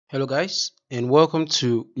Hello guys, and welcome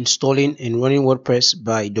to Installing and Running WordPress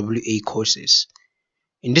by WA Courses.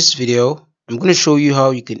 In this video, I'm going to show you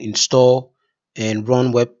how you can install and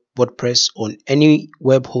run WordPress on any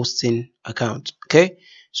web hosting account. Okay,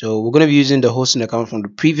 so we're going to be using the hosting account from the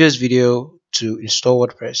previous video to install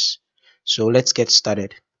WordPress. So let's get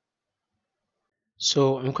started.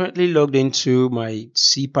 So I'm currently logged into my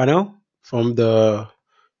cPanel from the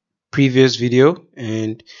previous video,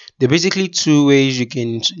 and there are basically two ways you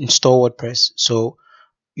can install WordPress. So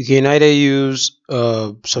you can either use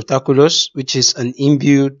Subcalculus, which is an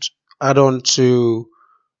inbuilt add-on to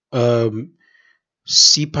um,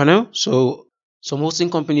 cPanel. So some hosting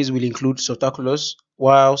companies will include Subcalculus,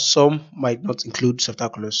 while some might not include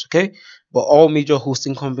Subcalculus. Okay, but all major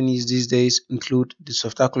hosting companies these days include the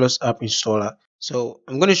Subcalculus app installer. So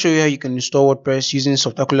I'm going to show you how you can install WordPress using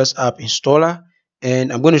Subcalculus app installer,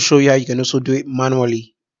 and I'm going to show you how you can also do it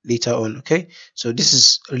manually later on. Okay, so this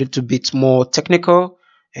is a little bit more technical,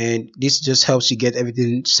 and this just helps you get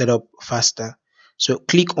everything set up faster. So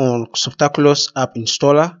click on Subcalculus app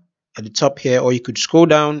installer at the top here, or you could scroll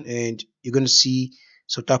down and you're going to see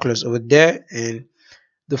Subcalculus over there. And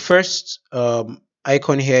the first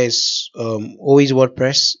icon here is always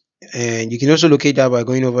WordPress, and you can also locate that by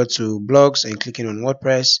going over to blogs and clicking on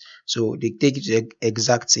WordPress. So they take you to the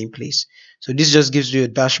exact same place. So this just gives you a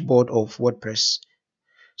dashboard of WordPress.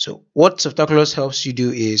 So what Subcalculus helps you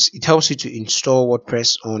do is it helps you to install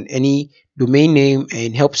WordPress on any domain name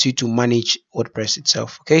and helps you to manage WordPress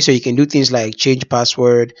itself. Okay, so you can do things like change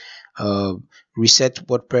password, uh, reset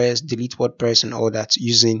WordPress, delete WordPress, and all that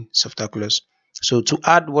using Subcalculus. So to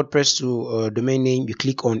add WordPress to a domain name, you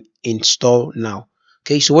click on install now.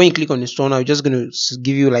 Okay, so when you click on install now, it's just going to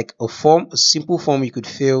give you like a form, a simple form you could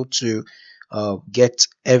fill to get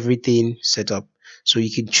everything set up. So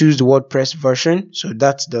you can choose the WordPress version. So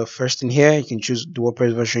that's the first thing here. You can choose the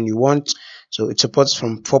WordPress version you want. So it supports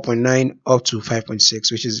from 4.9 up to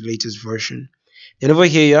 5.6, which is the latest version. Then over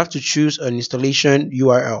here, you have to choose an installation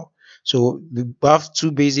URL. So we have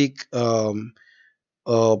two basic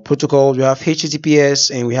protocols. We have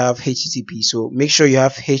HTTPS and we have HTTP. So make sure you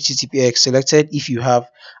have HTTPS selected if you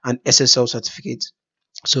have an SSL certificate.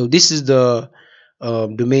 So this is the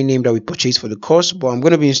domain name that we purchased for the course, but I'm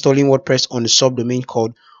going to be installing WordPress on the subdomain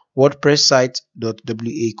called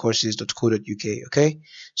wordpresssite.wacourses.co.uk. Okay,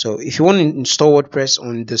 so if you want to install WordPress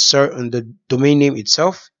on the domain name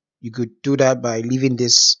itself, you could do that by leaving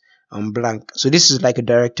this blank. So this is like a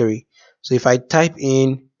directory. So if I type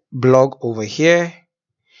in blog over here,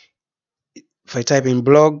 if I type in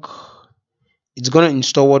blog, it's going to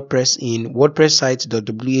install WordPress in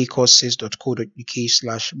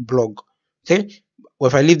wordpresssite.wacourses.co.uk/blog. Okay, well,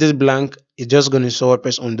 if I leave this blank, it's just going to install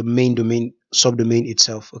WordPress on the main domain subdomain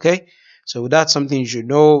itself. Okay, so that's something you should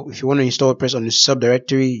know. If you want to install WordPress on the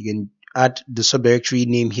subdirectory, you can add the subdirectory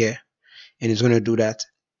name here, and it's going to do that.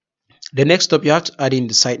 The next step, you have to add in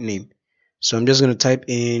the site name. So I'm just going to type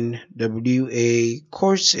in WA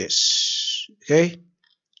Courses. Okay,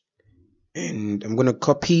 and I'm going to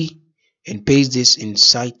copy and paste this in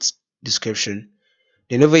site description.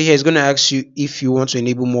 Then over here, it's going to ask you if you want to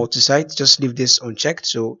enable multi-site. Just leave this unchecked.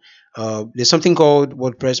 So there's something called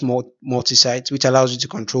Wordpress Multi-Site, which allows you to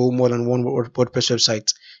control more than one WordPress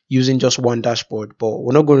website using just one dashboard. But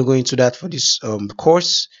we're not going to go into that for this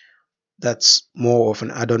course. That's more of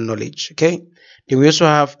an add-on knowledge. Okay. Then we also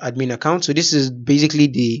have admin account. So this is basically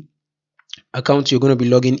the account you're going to be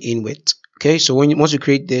logging in with. Okay. So once you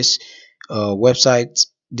create this website,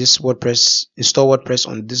 this WordPress, install WordPress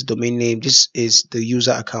on this domain name, this is the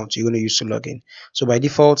user account you're going to use to log in. So by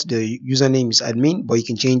default, the username is admin, but you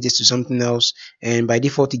can change this to something else, and by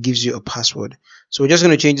default it gives you a password. So we're just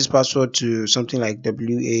going to change this password to something like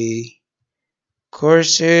WA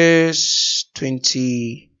Courses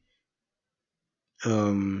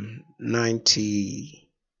 2090,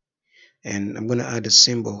 and I'm going to add a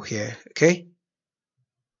symbol here. Okay,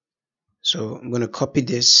 so I'm going to copy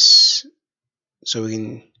this so we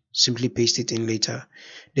can simply paste it in later.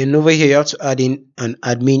 Then over here, you have to add in an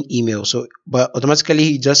admin email. So, but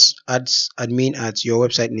automatically it just adds admin at your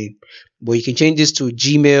website name. But you can change this to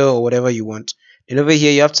Gmail or whatever you want. Then over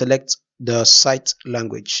here, you have to select the site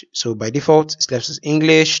language. So by default, it's left as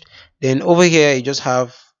English. Then over here, you just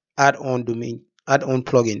have add-on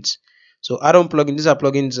plugins. So add-on plugins, these are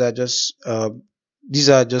plugins that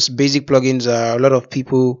just basic plugins that a lot of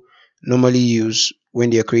people normally use when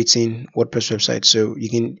they're creating WordPress websites. So you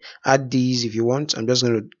can add these if you want. I'm just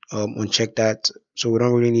going to uncheck that, so we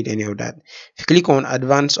don't really need any of that. If you click on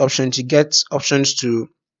advanced options, you get options to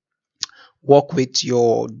work with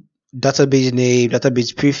your database name,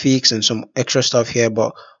 database prefix, and some extra stuff here.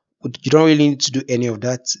 But you don't really need to do any of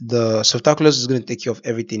that. The Subcalculus is going to take care of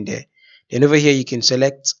everything there. Then over here you can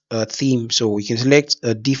select a theme, so you can select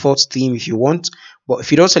a default theme if you want, but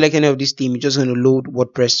if you don't select any of this theme, you're just going to load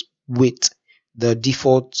WordPress with the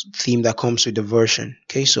default theme that comes with the version.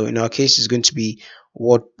 Okay, so in our case it's going to be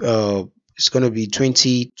what it's going to be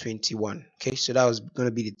 2021. Okay, so that was going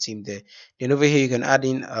to be the theme there. Then over here you can add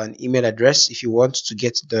in an email address if you want to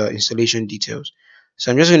get the installation details. So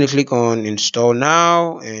I'm just going to click on install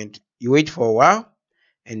now, and you wait for a while,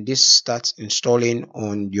 and this starts installing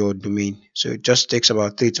on your domain. So it just takes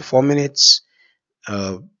about 3 to 4 minutes.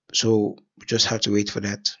 So we just have to wait for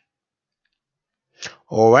that.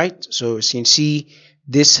 All right, so as you can see,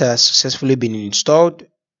 this has successfully been installed,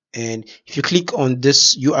 and if you click on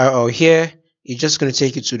this URL here, it's just going to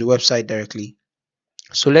take you to the website directly.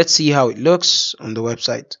 So let's see how it looks on the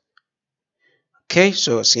website. Okay,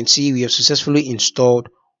 so as you can see, we have successfully installed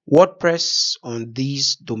WordPress on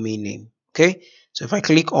this domain name. Okay, so if I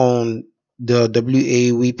click on the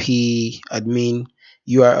WAWP admin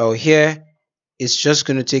URL here, it's just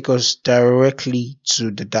going to take us directly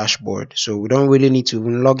to the dashboard. So we don't really need to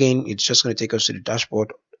even log in. It's just going to take us to the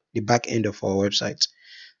dashboard, the back end of our website.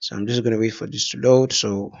 So I'm just going to wait for this to load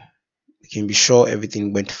so we can be sure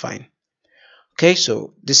everything went fine. Okay,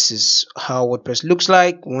 so this is how WordPress looks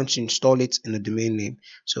like once you install it in the domain name.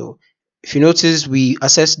 So if you notice, we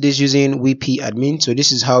access this using WP admin. So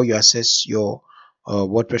this is how you access your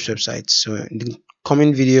WordPress website. So in the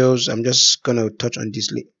coming videos, I'm just going to touch on this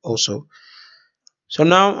also. So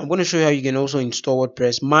now I'm going to show you how you can also install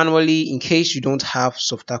WordPress manually in case you don't have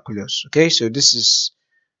Subcalculus. Okay, so this is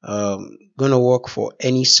going to work for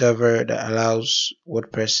any server that allows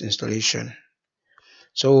WordPress installation.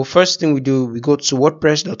 So first thing we do, we go to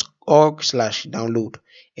wordpress.org/download,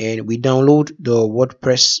 and we download the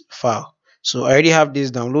WordPress file. So I already have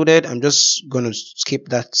this downloaded. I'm just going to skip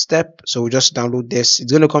that step. So we just download this.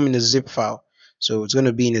 It's going to come in a zip file. So it's going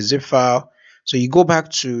to be in a zip file. So you go back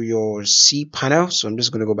to your C panel. So I'm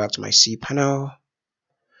just going to go back to my C panel,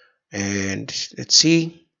 and let's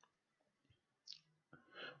see.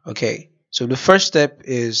 Okay, so the first step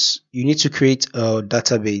is you need to create a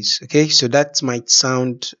database. Okay, so that might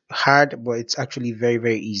sound hard, but it's actually very,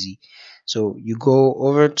 very easy. So you go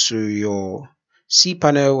over to your C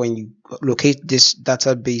panel when you locate this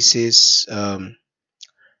databases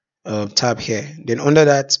tab here. Then under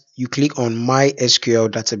that, you click on MySQL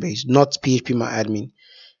database, not PHPMyAdmin.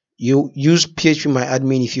 You use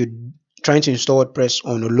PHPMyAdmin if you're trying to install WordPress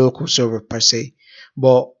on a local server per se,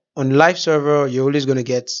 but on live server you're always going to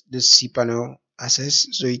get this cPanel access,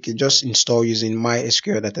 so you can just install using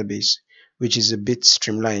MySQL database, which is a bit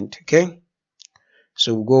streamlined. Okay,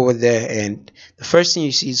 so we'll go over there, and the first thing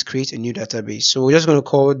you see is create a new database. So we're just going to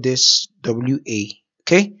call this WA.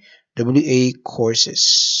 Okay, WA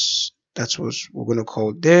courses, that's what we're going to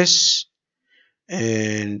call this.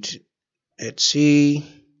 And let's see.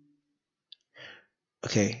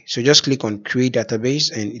 Okay, so just click on create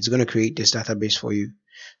database, and it's going to create this database for you.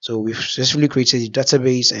 So we've successfully created the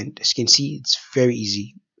database, and as you can see, it's very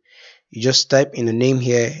easy. You just type in a name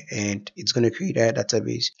here, and it's going to create that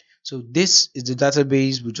database. So this is the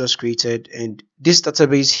database we just created, and this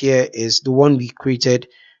database here is the one we created,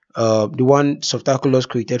 the one Subcalculus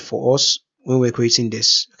created for us when we're creating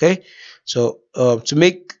this. Okay, so to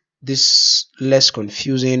make this less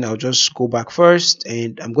confusing, I'll just go back first,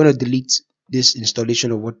 and I'm going to delete this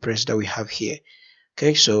installation of WordPress that we have here.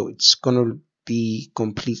 Okay, so it's going to be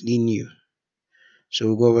completely new. So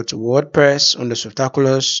we'll go over to WordPress on the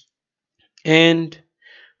Subcalculus, and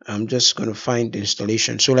I'm just going to find the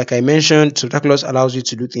installation. So like I mentioned, Subcalculus allows you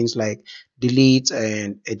to do things like delete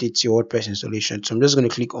and edit your WordPress installation. So I'm just going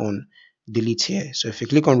to click on delete here. So if you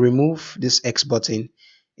click on remove this X button,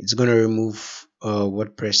 it's going to remove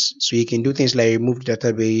WordPress. So you can do things like remove the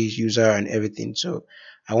database, user, and everything. So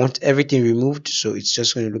I want everything removed, so it's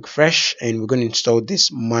just going to look fresh, and we're going to install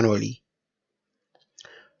this manually.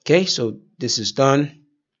 Okay, so this is done.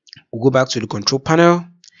 We'll go back to the control panel,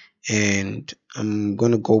 and I'm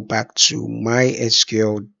going to go back to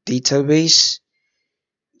MySQL database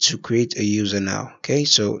to create a user now. Okay,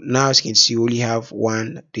 so now as you can see, we only have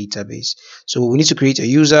one database. So we need to create a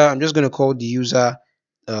user. I'm just going to call the user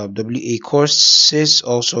WA courses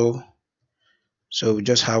also. So we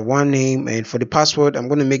just have one name, and for the password, I'm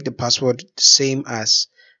going to make the password the same as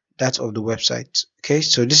that of the website. Okay,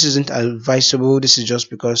 so this isn't advisable. This is just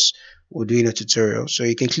because we're doing a tutorial. So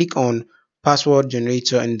you can click on password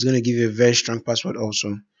generator, and it's going to give you a very strong password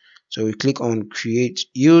also. So we click on create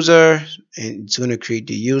user, and it's going to create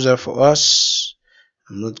the user for us.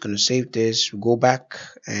 I'm not going to save this. We'll go back,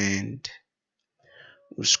 and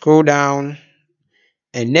we'll scroll down,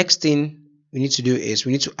 And next thing we need to do is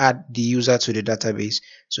we need to add the user to the database.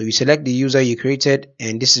 So you select the user you created,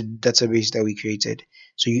 and this is the database that we created.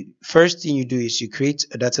 So first thing you do is you create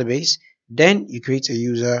a database, then you create a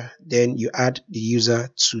user, then you add the user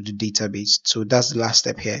to the database. So that's the last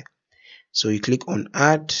step here. So you click on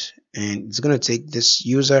add, and it's going to take this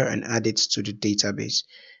user and add it to the database.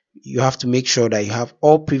 You have to make sure that you have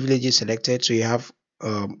all privileges selected. So you have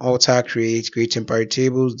alter, create temporary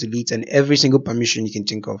tables, delete, and every single permission you can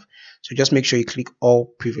think of. So just make sure you click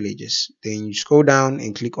all privileges. Then you scroll down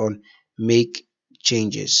and click on make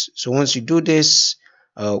changes. So once you do this,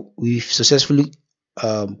 we've successfully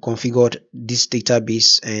configured this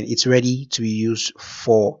database, and it's ready to be used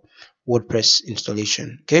for WordPress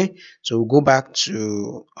installation. Okay, so we'll go back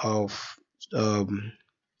to our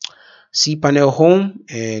cPanel home,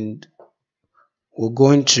 and we're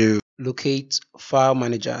going to locate file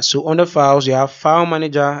manager. So under files, you have file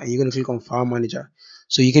manager, and you're going to click on file manager.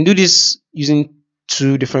 So you can do this using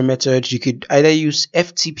two different methods. You could either use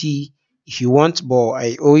FTP if you want, but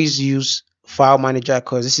I always use file manager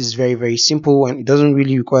because this is very simple and it doesn't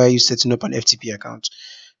really require you setting up an FTP account.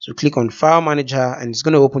 So click on file manager, and it's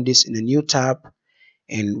going to open this in a new tab.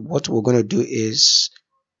 And what we're going to do is,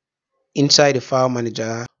 inside the file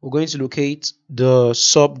manager, we're going to locate the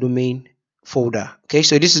subdomain folder. Okay,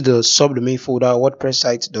 so this is the subdomain folder, WordPress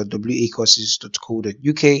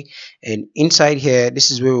site.wacourses.co.uk, and inside here, this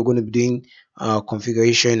is where we're going to be doing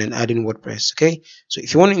configuration and adding WordPress. Okay, so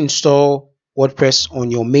if you want to install WordPress on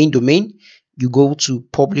your main domain, you go to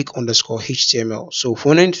public_html. So if you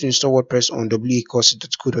want to install WordPress on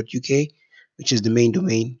wacourses.co.uk, which is the main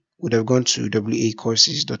domain, would have gone to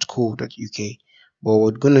wacourses.co.uk. But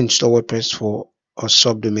we're going to install WordPress for a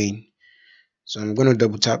subdomain. So I'm going to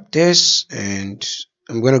double tap this, and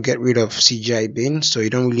I'm going to get rid of CGI bin. So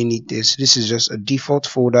you don't really need this. This is just a default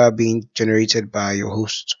folder being generated by your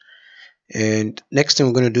host. And next thing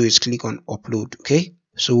we're going to do is click on upload. Okay,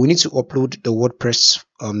 so we need to upload the WordPress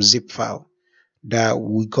zip file that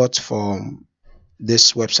we got from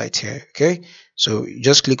this website here. Okay, so you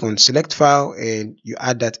just click on select file and you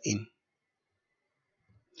add that in.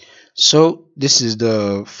 So this is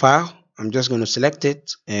the file. I'm just going to select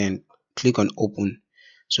it and click on open.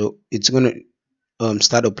 So it's going to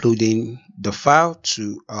start uploading the file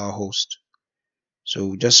to our host.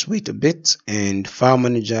 So just wait a bit, and file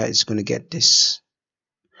manager is going to get this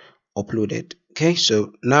uploaded. Okay,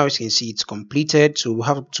 so now as you can see, it's completed. So we'll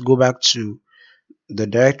have to go back to the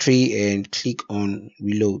directory and click on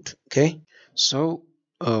reload. Okay, so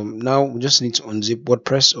now we just need to unzip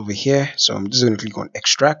WordPress over here. So I'm just going to click on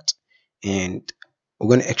extract, and we're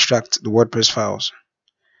going to extract the WordPress files.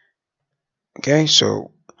 Okay,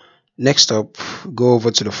 so next up, go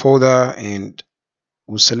over to the folder, and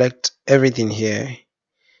we'll select everything here,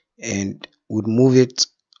 and we'll move it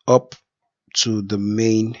up to the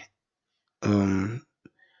main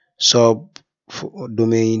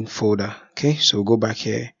subdomain folder. Okay, so we'll go back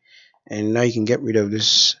here, and now you can get rid of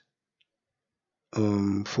this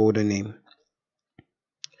folder name.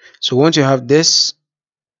 So once you have this,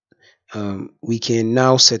 we can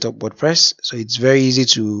now set up WordPress. So it's very easy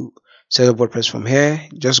to set up WordPress from here.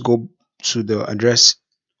 Just go to the address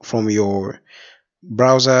from your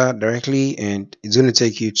browser directly, and it's going to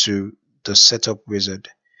take you to the setup wizard.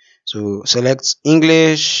 So select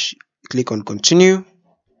English, click on continue,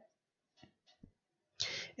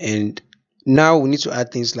 and now we need to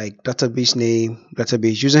add things like database name,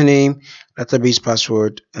 database username, database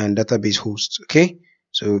password, and database host. Okay,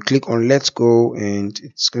 so click on let's go, and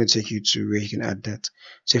it's going to take you to where you can add that.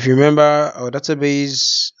 So if you remember, our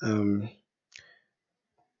database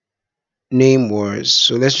name was,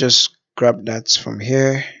 so let's just grab that from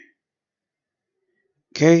here.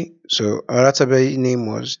 Okay, so our database name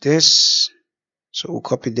was this, so we'll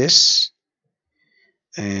copy this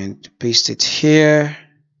and paste it here,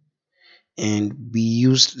 and we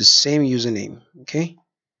used the same username. Okay,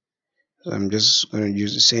 so I'm just going to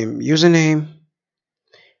use the same username,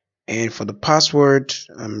 and for the password,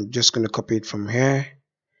 I'm just going to copy it from here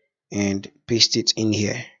and paste it in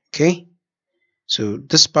here. Okay, so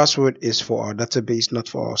this password is for our database, not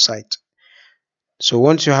for our site. So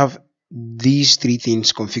once you have these three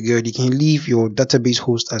things configured, you can leave your database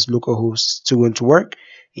host as localhost to going to work,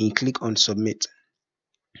 and you click on submit.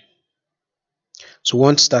 So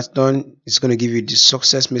once that's done, it's going to give you the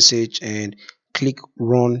success message, and click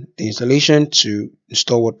run the installation to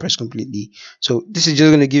install WordPress completely. So this is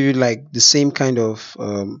just going to give you like the same kind of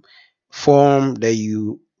form that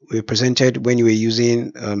you were presented when you were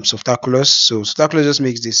using Subcalculus. So Subcalculus just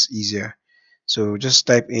makes this easier. So just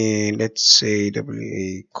type in, let's say,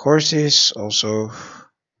 WA courses also,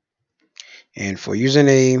 And for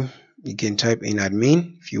username, you can type in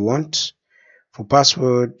admin if you want. For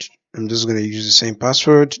password, I'm just going to use the same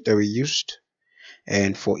password that we used.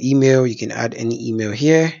 And for email, you can add any email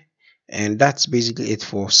here. And that's basically it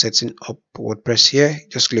for setting up WordPress here.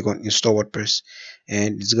 Just click on install WordPress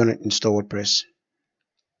and it's going to install WordPress.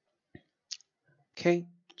 Okay,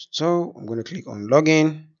 so I'm going to click on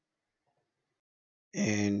login.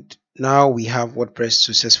 And now we have WordPress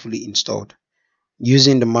successfully installed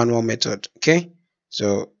using the manual method. Okay,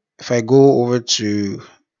 so if I go over to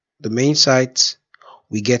the main site,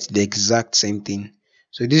 we get the exact same thing.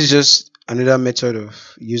 So this is just another method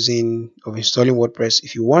of installing WordPress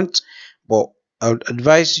if you want, but I would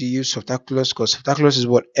advise you use Subcalculus because Subcalculus is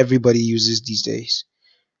what everybody uses these days.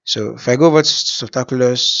 So if I go over to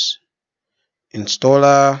Subcalculus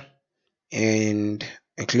installer and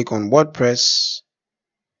I click on WordPress,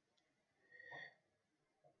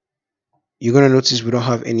 you're going to notice we don't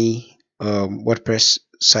have any WordPress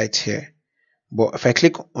site here. But if I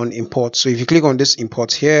click on import, so if you click on this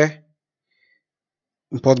import here,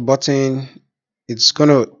 import button, it's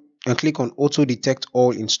gonna, and click on auto detect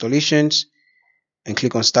all installations and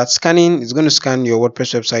click on start scanning. It's going to scan your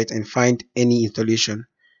WordPress website and find any installation.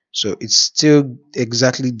 So it's still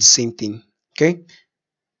exactly the same thing. Okay,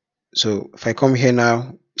 so if I come here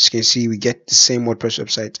now, as you can see, we get the same WordPress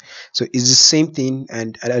website. So it's the same thing,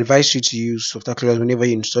 and I advise you to use Subcalculus whenever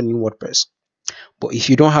you're installing WordPress. But if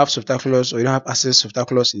you don't have Subcalculus or you don't have access to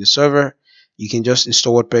Subcalculus in the server, you can just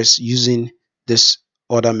install WordPress using this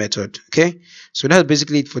other method. Okay, so that's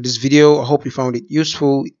basically it for this video. I hope you found it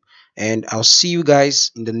useful, and I'll see you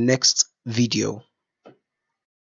guys in the next video.